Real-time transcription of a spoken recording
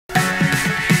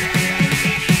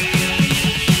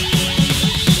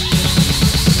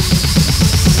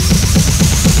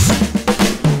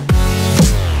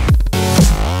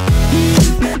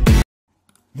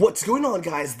What's going on,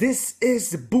 guys? This is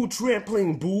the Boot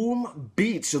Trampling Boom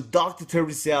Beach. So Dr.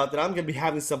 Terry's out, and I'm gonna be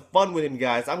having some fun with him,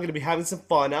 guys. I'm gonna be having some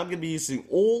fun. I'm gonna be using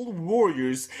all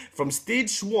warriors from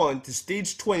stage 1 to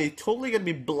stage 20. Totally gonna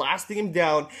be blasting him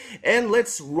down. And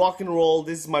let's rock and roll.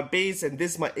 This is my base, and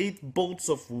this is my 8 bolts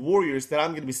of warriors that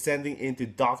I'm gonna be sending into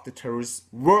Dr. Terry's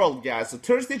world, guys. So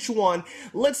Terry stage 1.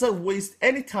 Let's not waste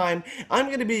any time. I'm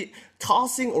gonna be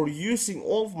tossing or using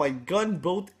all of my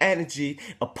gunboat energy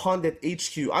upon that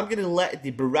HQ. I'm gonna let the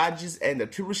barrages and the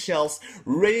turret shells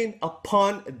rain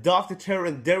upon Dr. Terror,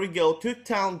 and there we go. Took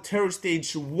down Terror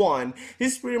stage 1.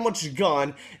 He's pretty much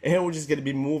gone, and we're just gonna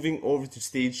be moving over to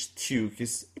stage 2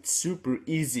 because it's super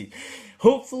easy.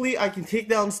 Hopefully I can take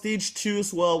down stage 2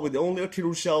 as well with only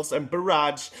artillery shells and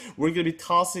barrage. We're gonna be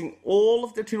tossing all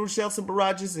of the artillery shells and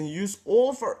barrages and use all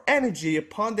of our energy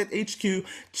upon that HQ.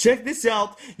 Check this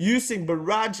out, using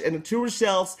barrage and artillery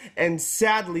shells, and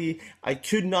sadly I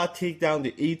could not take down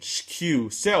the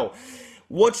HQ. So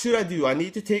what should I do? I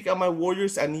need to take out my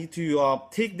warriors. I need to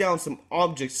take down some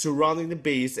objects surrounding the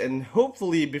base, and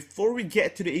hopefully before we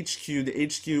get to the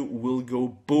HQ will go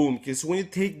boom, because when you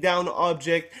take down an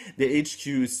object, the HQ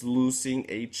is losing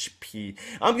HP.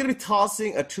 I'm gonna be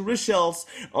tossing artillery shells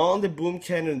on the boom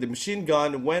cannon and the machine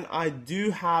gun when I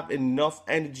do have enough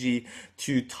energy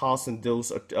to toss on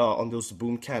those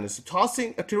boom cannons. So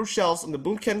tossing artillery shells on the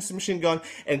boom cannons and machine gun,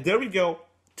 and there we go.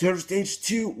 Terror stage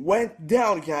 2 went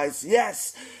down, guys.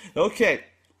 Yes. Okay.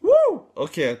 Woo.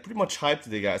 Okay, pretty much hyped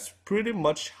today, guys. Pretty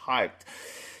much hyped.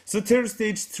 So Terror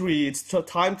stage 3, it's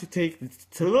time to take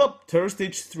Terror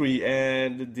stage 3,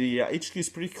 and the HQ is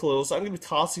pretty close. I'm gonna be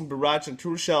tossing barrage and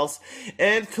turret shells,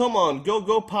 and come on,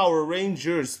 go Power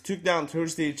Rangers! Took down Terror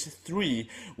stage 3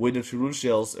 with the turret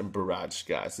shells and barrage,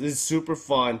 guys. This is super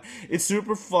fun. It's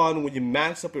super fun when you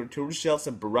max up your turret shells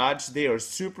and barrage. They are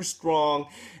super strong,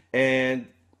 and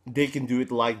they can do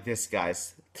it like this,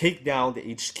 guys. Take down the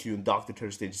HQ in Dr. Terror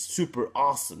stage. Super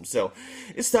awesome. So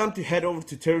it's time to head over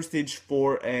to Terror stage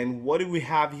 4, and what do we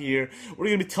have here? We're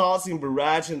gonna be tossing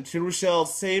barrage and turret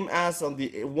shells, same as on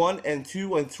the 1 and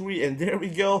 2 and 3, and there we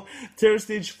go. Terror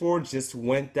stage 4 just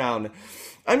went down.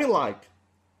 I mean, like,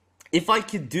 if I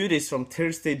could do this from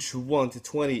Terror stage 1 to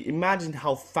 20, imagine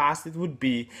how fast it would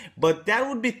be. But that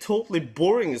would be totally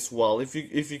boring as well. If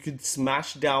you could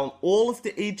smash down all of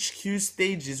the HQ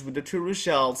stages with the turret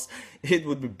shells, it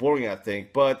would be boring, I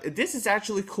think. But this is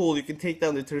actually cool. You can take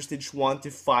down the Terror stage 1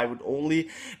 to 5 with only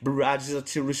barrages or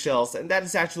turret shells, and that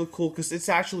is actually cool because it's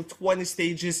actually 20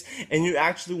 stages, and you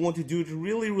actually want to do it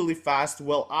really fast.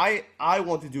 Well, I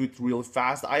want to do it really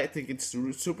fast. I think it's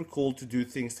super cool to do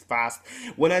things fast.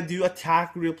 When I do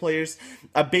attack real players,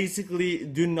 I basically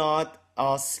do not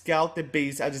scout the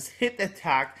base. I just hit the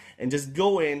attack and just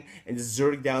go in and just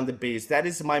zerg down the base. That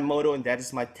is my motto, and that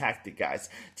is my tactic, guys.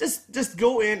 Just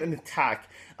go in and attack.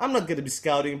 I'm not gonna be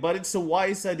scouting, but it's a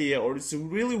wise idea, or it's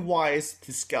really wise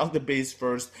to scout the base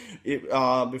first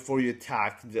before you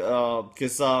attack,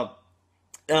 because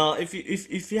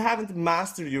if you haven't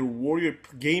mastered your warrior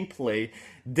gameplay,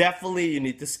 definitely you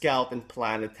need to scout and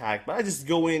plan attack. But I just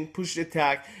go in, push the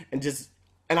attack,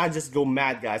 and I just go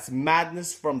mad, guys.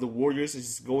 Madness from the warriors is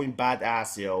just going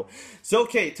badass, yo. So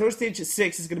okay, Terror stage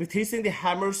 6 is gonna be tasting the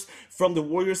hammers from the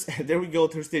warriors, and there we go.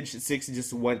 Terror stage 6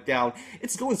 just went down.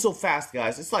 It's going so fast,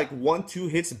 guys. It's like 1-2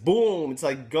 hits, boom. It's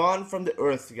like gone from the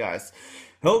earth, guys.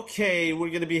 Okay,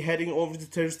 we're gonna be heading over to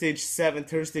Terror stage 7.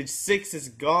 Terror stage 6 is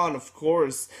gone, of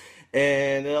course.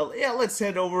 And yeah, let's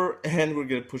head over, and we're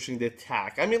gonna pushing the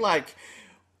attack. I mean, like,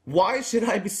 why should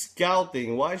I be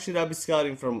scouting? Why should I be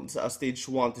scouting from stage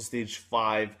 1 to stage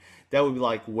 5? That would be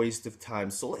like waste of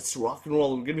time. So let's rock and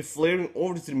roll. We're gonna be flaring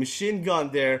over to the machine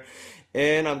gun there,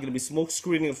 and I'm gonna be smoke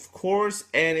screening, of course,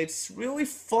 and it's really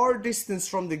far distance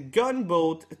from the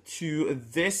gunboat to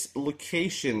this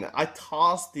location. I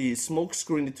tossed the smoke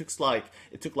screen. It took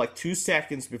like 2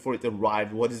 seconds before it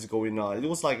arrived. What is going on? It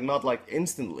was like not like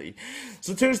instantly.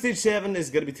 So Terror stage 7 is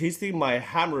gonna be tasting my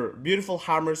hammer, beautiful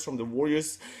hammers from the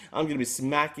warriors. I'm gonna be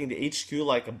smacking the HQ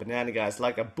like a banana, guys,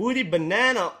 like a booty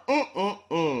banana.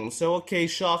 So okay,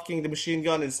 shocking the machine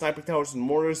gun and sniper towers and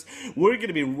mortars. We're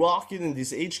gonna be rocking in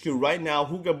this HQ right now.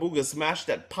 Hooga booga, smash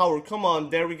that power. Come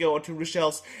on, there we go. Artillery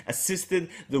shells assisted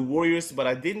the warriors, but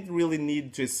I didn't really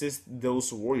need to assist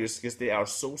those warriors because they are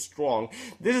so strong.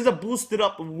 This is a boosted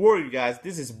up warrior, guys.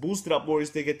 This is boosted up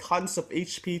warriors. They get tons of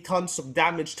HP, tons of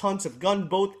damage, tons of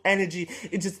gunboat energy.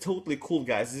 It's just totally cool,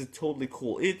 guys. This is totally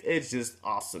cool. It is just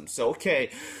awesome. So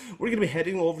okay, we're gonna be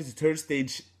heading over to Terror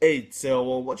stage 8.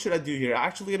 So what should I do here? I'm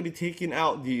actually gonna be taking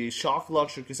out the shock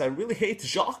launcher because I really hate the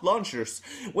shock launchers.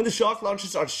 When the shock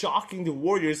launchers are shocking the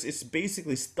warriors, it's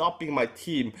basically stopping my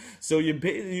team. So you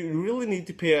really need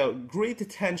to pay a great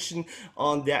attention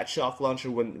on that shock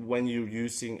launcher when you're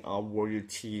using a warrior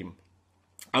team.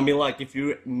 I mean, like, if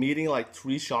you're meeting like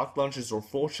 3 shock launchers or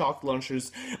 4 shock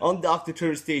launchers on Dr.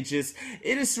 Turret stages,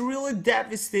 it is really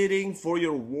devastating for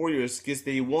your warriors because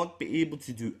they won't be able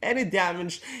to do any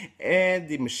damage, and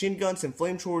the machine guns and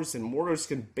flamethrowers and mortars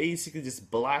can basically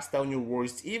just blast down your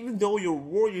warriors. Even though your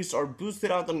warriors are boosted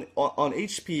out on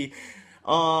HP,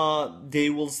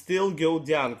 they will still go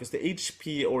down because the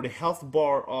HP or the health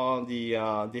bar on the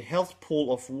health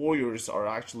pool of warriors are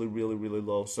actually really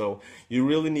low. So you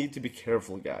really need to be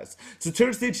careful, guys. So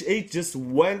Terror Stage 8 just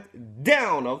went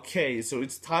down. Okay, so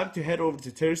it's time to head over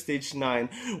to Terror Stage 9.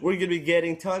 We're gonna be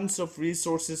getting tons of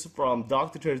resources from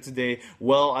Dr. Terror today.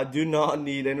 Well, I do not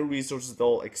need any resources at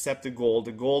all except the gold.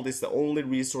 The gold is the only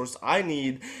resource I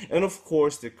need, and of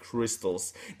course the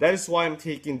crystals. That is why I'm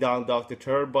taking down Dr.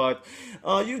 Terror. But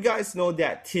you guys know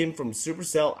that Tim from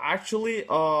Supercell actually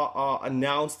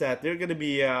announced that they're gonna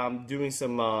be doing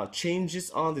some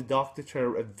changes on the Dr.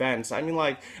 Terror events. I mean,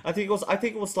 like, I think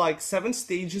it was like 7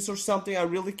 stages or something. I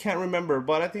really can't remember,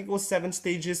 but I think it was 7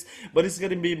 stages. But it's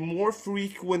gonna be more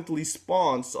frequently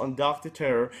spawns on Dr.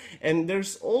 Terror, and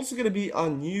there's also gonna be a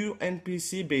new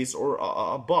NPC base or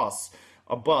a boss.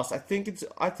 I think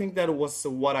that was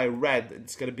what I read.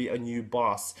 It's gonna be a new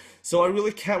boss. So I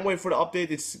really can't wait for the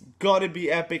update. It's gonna be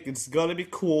epic. It's gonna be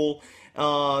cool.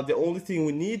 The only thing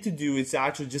we need to do is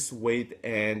actually just wait,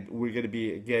 and we're gonna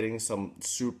be getting some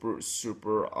super.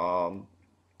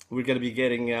 We're gonna be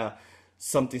getting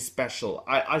something special.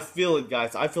 I feel it,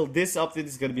 guys. I feel this update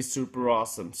is gonna be super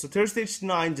awesome. So Terror Stage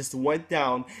 9 just went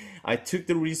down. I took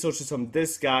the resources from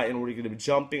this guy, and we're gonna be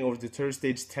jumping over to Terror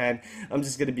Stage 10. I'm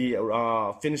just gonna be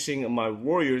finishing my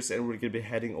warriors, and we're gonna be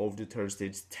heading over to Terror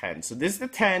Stage 10. So this is the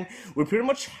 10. We're pretty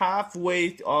much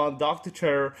halfway on Dr.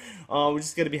 Terror. We're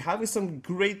just gonna be having some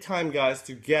great time, guys,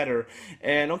 together.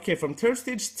 And okay, from Terror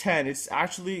Stage 10, it's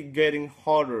actually getting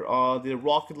harder. The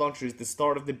rocket launcher is the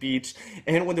start of the beach,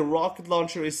 and when the rocket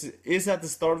launcher is at the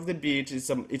start of the beach,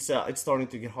 it's starting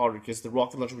to get harder because the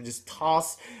rocket launcher will just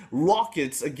toss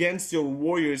rockets against your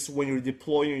warriors when you're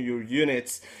deploying your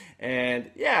units.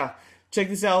 And yeah, check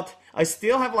this out. I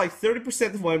still have like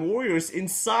 30% of my warriors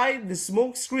inside the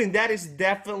smoke screen. That is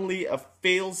definitely a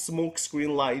failed smoke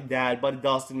screen like that, but it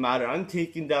doesn't matter. I'm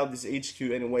taking down this HQ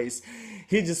anyways.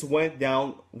 He just went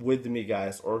down with me,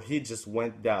 guys, or he just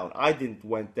went down. I didn't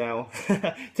went down.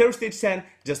 Terror Stage 10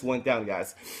 just went down,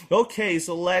 guys. Okay,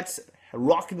 so let's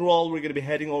rock and roll. We're gonna be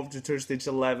heading over to Terror Stage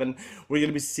 11. We're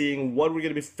gonna be seeing what we're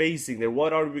gonna be facing there.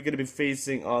 What are we gonna be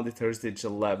facing on the Terror Stage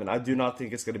 11? I do not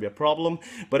think it's gonna be a problem,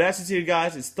 but as you see,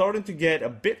 guys, it's starting to get a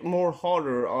bit more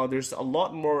harder. There's a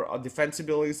lot more defense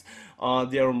abilities.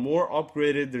 They are more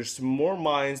upgraded. There's more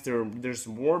mines. There's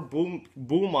more boom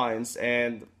mines,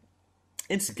 and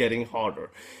it's getting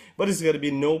harder. But it's gonna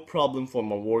be no problem for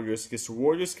my warriors because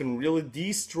warriors can really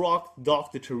destruct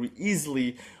Dr. Terror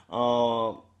easily.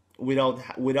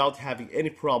 Without having any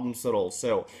problems at all.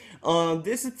 So on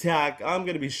this attack, I'm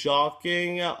gonna be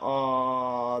shocking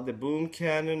the boom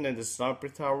cannon and the sniper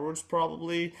towers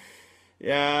probably.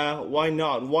 Yeah, why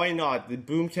not? Why not? The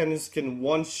boom cannons can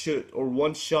one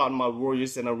shot my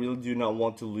warriors, and I really do not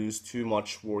want to lose too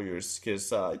much warriors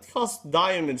because it costs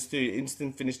diamonds to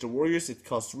instant finish the warriors. It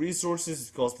costs resources.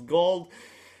 It costs gold.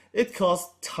 It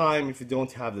costs time if you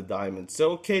don't have the diamonds.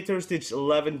 So okay, Terror Stage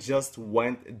 11 just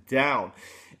went down.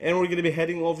 And we're going to be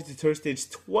heading over to Terror Stage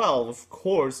 12, of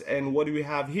course. And what do we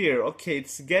have here? Okay,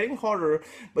 it's getting harder.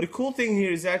 But the cool thing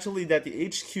here is actually that the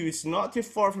HQ is not too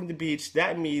far from the beach.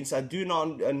 That means I do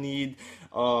not need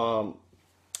a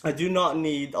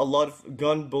lot of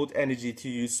gunboat energy to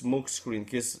use smoke screen,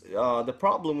 because the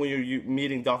problem when you're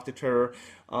meeting Dr. Terror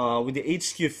with the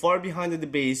HQ far behind the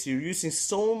base, you're using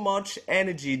so much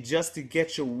energy just to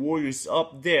get your warriors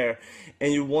up there,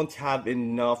 and you won't have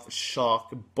enough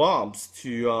shock bombs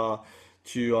to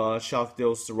shock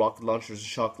those rocket launchers and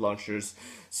shock launchers.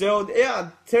 So yeah,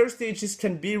 Terror stages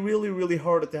can be really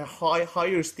hard at the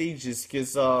higher stages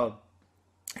because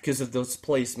of those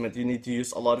placement. You need to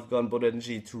use a lot of gunboat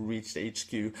energy to reach the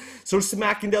HQ. So we're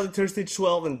smacking down the Terror Stage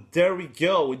 12, and there we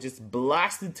go. We just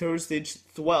blasted Terror Stage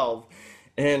 12,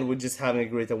 and we're just having a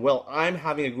great time. Well, I'm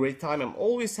having a great time. I'm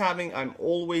always having a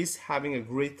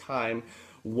great time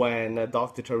when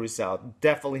Dr. Terror is out.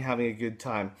 Definitely having a good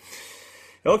time.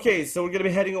 Okay, so we're gonna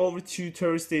be heading over to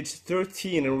terror stage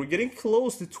 13, and we're getting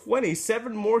close to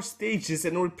 27 more stages,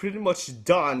 and we're pretty much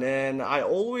done. And I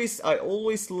always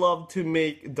love to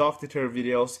make Dr. Terror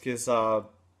videos because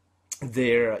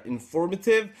they're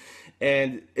informative,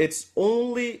 and it's all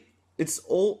what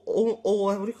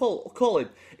do you call it?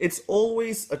 It's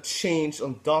always a change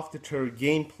on Dr. Terror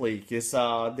gameplay because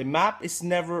the map is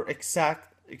never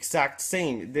exact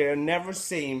same. They're never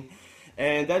same,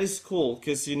 and that is cool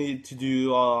because you need to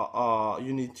do what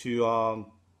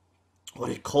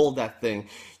do you call that thing?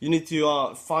 You need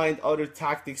to find other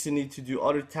tactics. You need to do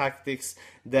other tactics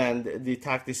than the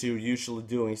tactics you're usually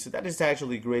doing. So that is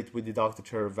actually great with the Doctor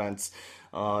Terror events.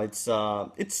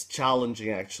 It's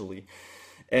challenging actually,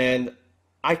 and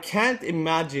I can't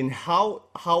imagine how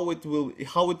it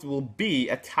will be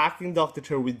attacking Doctor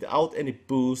Terror without any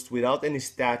boost, without any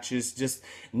statues, just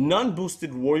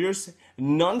non-boosted warriors,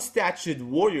 non-statued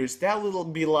warriors. That will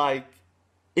be like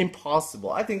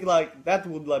impossible. I think like that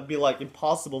would like be like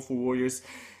impossible for warriors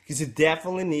because you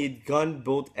definitely need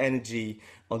gunboat energy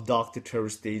on Doctor Terror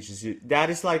stages.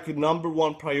 That is like number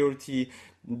one priority,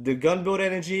 the gunboat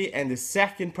energy, and the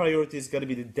second priority is gonna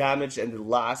be the damage, and the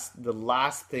last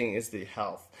thing is the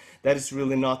health. That is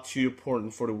really not too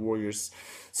important for the warriors.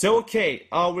 So okay,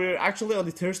 we're actually on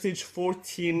the terror stage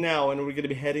 14 now, and we're gonna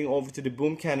be heading over to the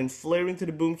boom cannon, flaring to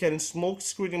the boom cannon, smoke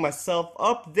screening myself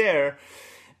up there.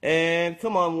 And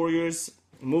come on, warriors,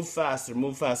 move faster,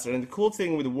 move faster. And the cool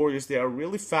thing with the warriors, they are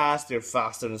really fast. They're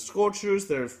faster than scorchers,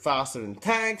 they're faster than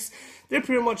tanks. They're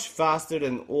pretty much faster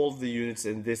than all of the units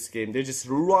in this game. They're just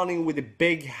running with a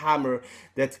big hammer,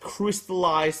 that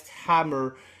crystallized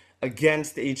hammer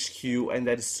against the HQ, and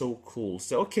that is so cool.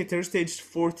 So okay, terror stage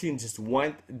 14 just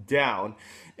went down,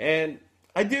 and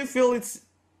I do feel it's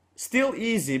still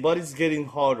easy, but it's getting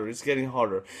harder. It's getting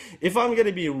harder. If I'm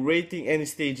gonna be rating any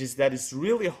stages that is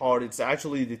really hard, it's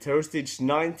actually the terror stage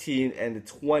 19 and the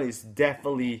 20 is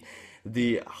definitely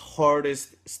the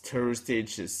hardest terror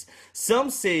stages. Some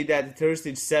say that the terror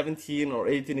stage 17 or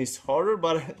 18 is harder,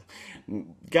 but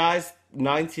guys,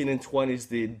 19 and 20 is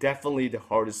definitely the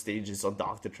hardest stages on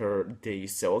Dr. Terror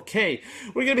days. So okay,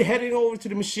 we're gonna be heading over to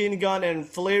the machine gun and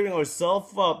flaring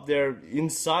ourselves up there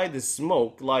inside the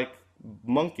smoke like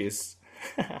monkeys.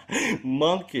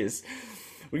 Monkeys.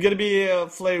 We're gonna be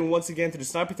flaring once again to the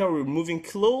sniper tower. We're moving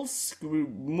close. We're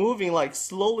moving like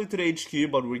slowly to the HQ,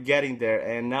 but we're getting there.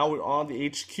 And now we're on the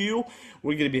HQ.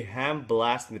 We're gonna be ham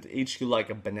blasting the HQ like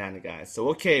a banana, guys. So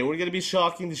okay, we're gonna be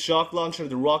shocking the shock launcher,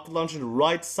 the rocket launcher, on the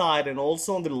right side, and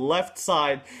also on the left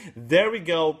side. There we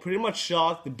go. Pretty much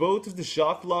shocked both of the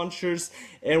shock launchers,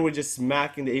 and we're just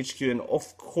smacking the HQ. And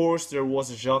of course, there was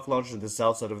a shock launcher on the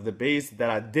south side of the base that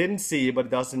I didn't see, but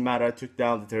it doesn't matter. I took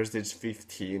down the terror stage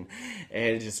 15,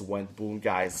 and just went boom,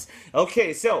 guys.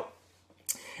 Okay, so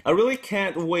I really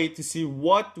can't wait to see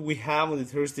what we have on the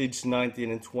terror stage 19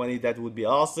 and 20. That would be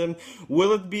awesome.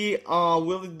 Will it be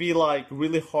like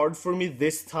really hard for me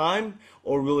this time,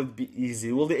 or will it be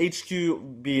easy? Will the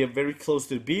HQ be very close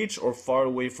to the beach or far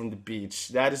away from the beach?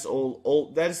 That is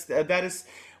that is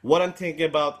what I'm thinking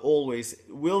about always.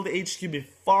 Will the HQ be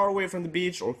far away from the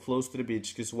beach or close to the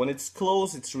beach? Because when it's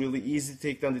close, it's really easy to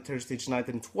take down the terror stage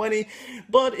 19 and 20.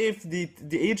 But if the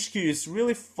HQ is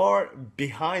really far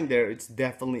behind there, it's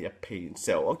definitely a pain.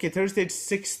 So, okay, terror stage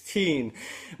 16.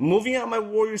 Moving out my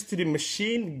warriors to the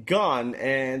machine gun,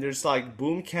 and there's like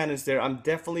boom cannons there. I'm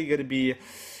definitely going to be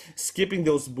skipping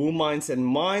those boom mines and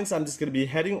mines. I'm just gonna be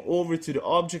heading over to the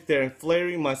object there and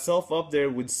flaring myself up there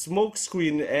with smoke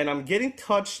screen, and I'm getting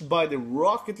touched by the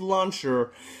rocket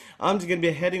launcher. I'm just gonna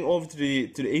be heading over to the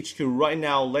HQ right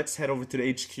now. Let's head over to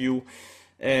the HQ,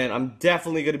 and I'm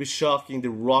definitely gonna be shocking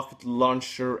the rocket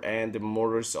launcher and the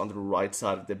mortars on the right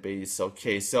side of the base.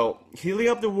 Okay, so healing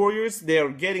up the warriors. They are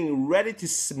getting ready to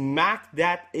smack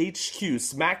that HQ,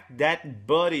 smack that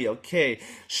buddy. Okay,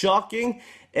 shocking.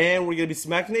 And we're gonna be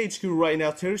smacking the HQ right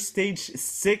now. Terror stage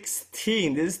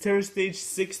 16. This is terror stage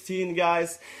 16,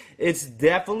 guys. It's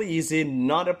definitely easy,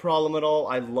 not a problem at all.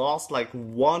 I lost like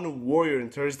one warrior in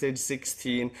terror stage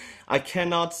 16. I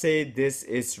cannot say this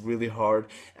is really hard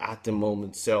at the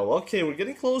moment. So okay, we're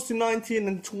getting close to 19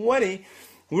 and 20.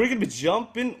 We're gonna be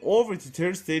jumping over to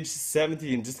terror stage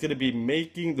 17. Just gonna be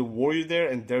making the warrior there,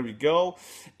 and there we go.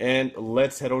 And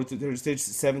let's head over to terror stage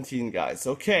 17, guys.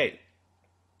 Okay.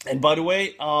 And by the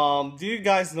way, do you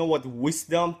guys know what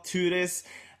wisdom tooth is?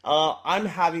 I'm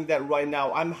having that right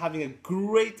now. I'm having a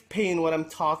great pain when I'm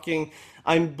talking.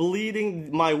 I'm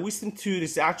bleeding. My wisdom tooth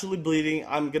is actually bleeding.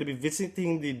 I'm gonna be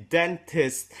visiting the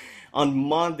dentist on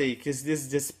Monday because this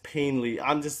is just painfully.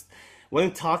 When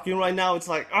I'm talking right now, it's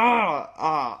like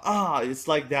it's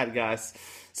like that, guys.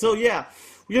 So yeah,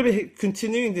 We're gonna be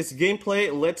continuing this gameplay.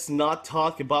 Let's not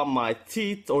talk about my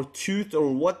teeth or tooth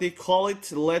or what they call it.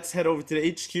 Let's head over to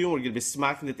the HQ and we're gonna be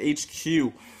smacking that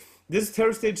HQ. This is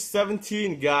terror stage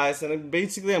 17, guys, and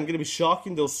basically I'm gonna be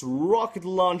shocking those rocket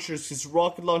launchers, because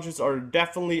rocket launchers are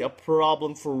definitely a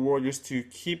problem for warriors to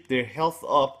keep their health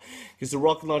up, because the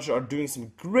rocket launchers are doing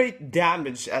some great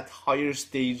damage at higher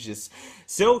stages.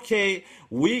 So okay,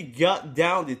 we got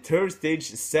down to terror stage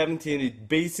 17. It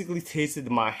basically tasted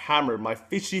my hammer, my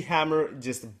fishy hammer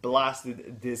just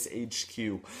blasted this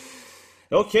HQ.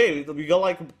 Okay, we got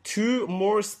like 2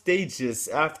 more stages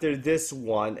after this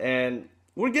one, and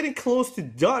we're getting close to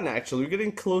done. Actually, we're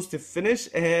getting close to finish,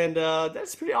 and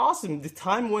that's pretty awesome. The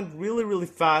time went really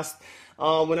fast.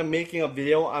 When I'm making a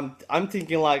video, I'm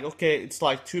thinking like, okay, it's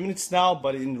like 2 minutes now,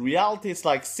 but in reality it's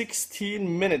like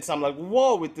 16 minutes. I'm like,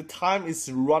 whoa, the time is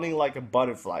running like a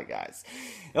butterfly, guys.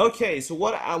 Okay, so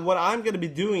what I'm gonna be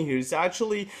doing here is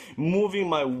actually moving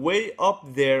my way up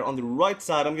there on the right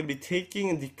side. I'm gonna be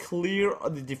taking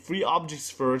the free objects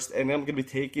first, and I'm gonna be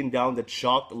taking down the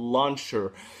shock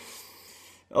launcher.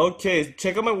 Okay,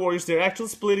 check out my warriors. They're actually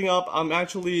splitting up. I'm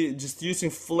actually just using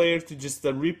flare to just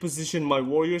reposition my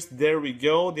warriors. There we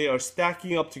go. They are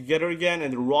stacking up together again,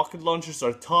 and the rocket launchers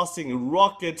are tossing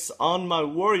rockets on my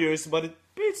warriors. But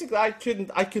basically, I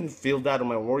couldn't feel that on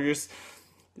my warriors.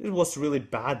 It was really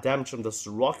bad damage from those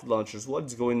rocket launchers.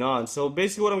 What's going on? So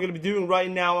basically what I'm going to be doing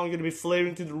right now, I'm going to be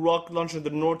flaring to the rocket launcher on the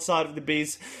north side of the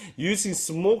base, using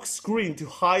smoke screen to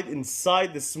hide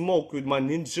inside the smoke with my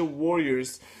ninja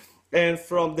warriors. And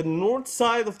from the north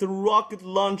side of the rocket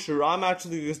launcher, I'm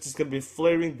actually just going to be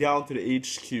flaring down to the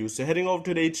HQ. So heading over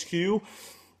to the HQ,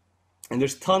 and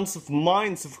there's tons of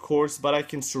mines, of course, but I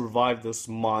can survive those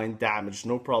mine damage,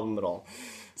 no problem at all.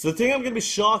 So the thing I'm going to be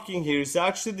shocking here is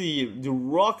actually the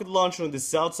rocket launcher on the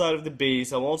south side of the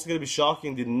base. I'm also going to be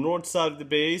shocking the north side of the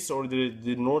base, or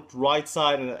the north right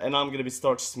side, and I'm going to be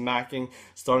starting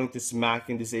to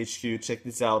smacking this HQ. Check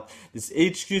this out. This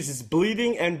HQ is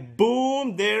bleeding, and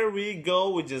boom, there we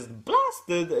go. We just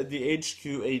blasted the HQ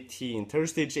 18. Terror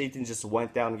stage 18 just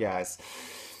went down, guys.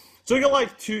 So we got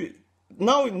like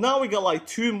now we got like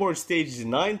 2 more stages,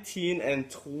 19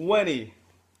 and 20.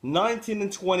 19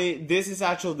 and 20, this is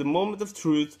actually the moment of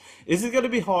truth. Is it gonna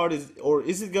be hard, or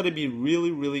is it gonna be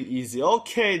really easy?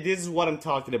 Okay, this is what I'm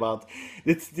talking about.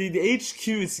 It's the HQ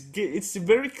it's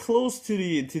very close to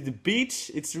the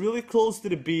beach. It's really close to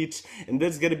the beach, and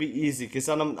that's gonna be easy because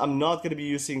I'm not gonna be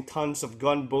using tons of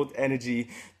gunboat energy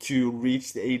to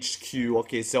reach the HQ.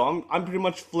 Okay, so I'm pretty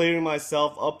much flaring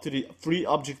myself up to the free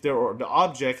object there, or the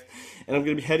object, and I'm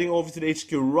gonna be heading over to the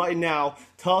HQ right now,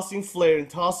 tossing flare and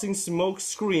tossing smoke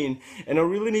screen. And I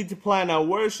really need to plan now,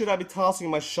 where should I be tossing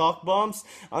my shock bombs?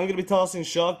 I'm gonna be tossing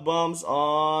shock bombs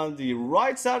on the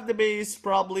right side of the base,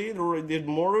 probably the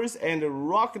mortars and the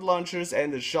rocket launchers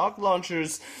and the shock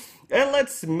launchers. And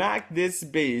let's smack this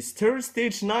base. Terror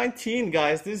stage 19,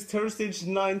 guys. This is terror stage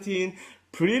 19.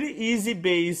 Pretty easy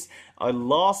base. I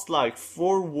lost like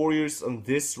 4 warriors on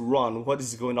this run. What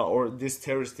is going on? Or this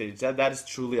terror stage. That is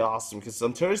truly awesome. Because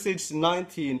on terror stage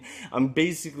 19, I'm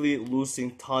basically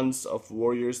losing tons of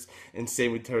warriors. And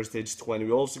same with terror stage 20.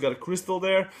 We also got a crystal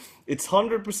there. It's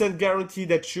 100% guaranteed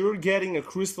that you're getting a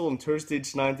crystal on terror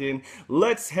stage 19.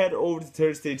 Let's head over to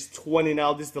terror stage 20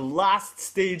 now. This is the last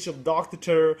stage of Dr.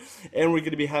 Terror. And we're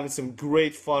going to be having some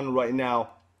great fun right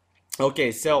now.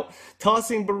 Okay, so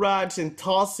tossing barrage and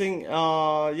tossing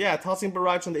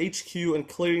barrage on the HQ and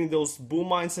clearing those boom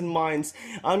mines and mines.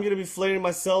 I'm gonna be flaring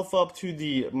myself up to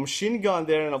the machine gun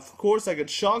there, and of course I got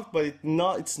shocked, but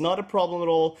it's not a problem at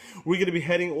all. We're gonna be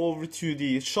heading over to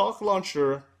the shock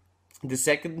launcher, the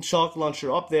second shock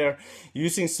launcher up there,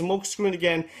 using smoke screen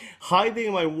again,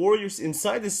 hiding my warriors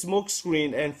inside the smoke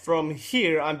screen, and from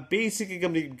here I'm basically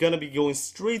gonna be going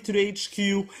straight to the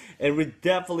HQ, and we're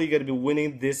definitely gonna be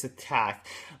winning this attack.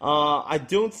 I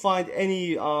don't find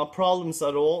any problems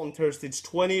at all on terror stage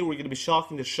 20. We're gonna be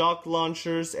shocking the shock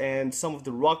launchers and some of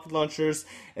the rocket launchers,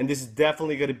 and this is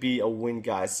definitely gonna be a win,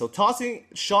 guys. So tossing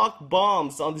shock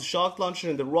bombs on the shock launcher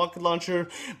and the rocket launcher.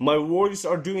 My warriors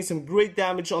are doing some great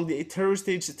damage on the terror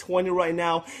stage 20 right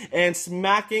now, and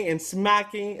smacking,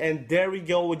 and there we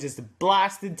go. We just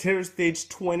blasted terror stage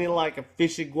 20 like a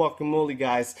fishy guacamole,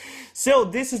 guys. So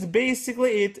this is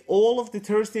basically it. All of the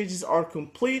terror stages are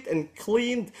complete and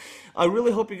cleaned. I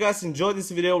really hope you guys enjoyed this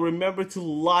video. Remember to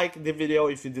like the video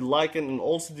if you did like it, and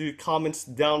also do comments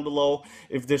down below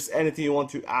if there's anything you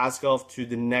want to ask of to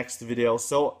the next video.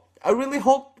 So I really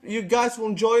hope you guys will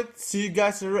enjoy it. See you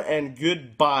guys later, and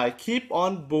goodbye. Keep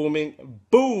on booming.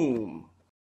 Boom!